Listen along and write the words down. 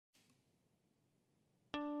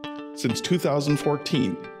Since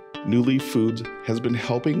 2014, New Leaf Foods has been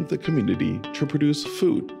helping the community to produce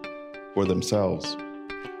food for themselves.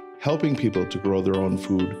 Helping people to grow their own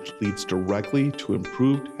food leads directly to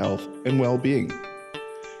improved health and well-being.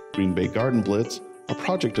 Bay Garden Blitz, a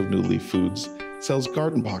project of New Leaf Foods, sells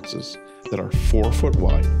garden boxes that are 4 foot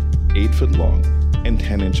wide, 8 foot long, and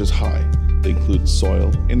 10 inches high. They include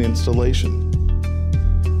soil and installation.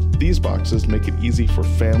 These boxes make it easy for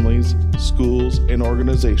families, schools, and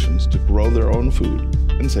organizations to grow their own food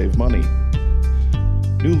and save money.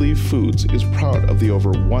 New Leaf Foods is proud of the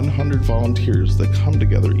over 100 volunteers that come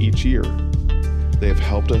together each year. They have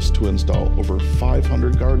helped us to install over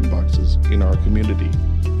 500 garden boxes in our community.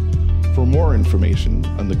 For more information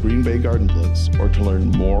on the Bay Garden Blitz or to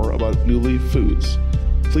learn more about New Leaf Foods,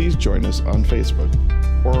 please join us on Facebook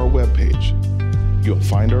or our webpage. You'll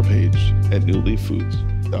find our page at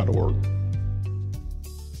newleaffoods.org.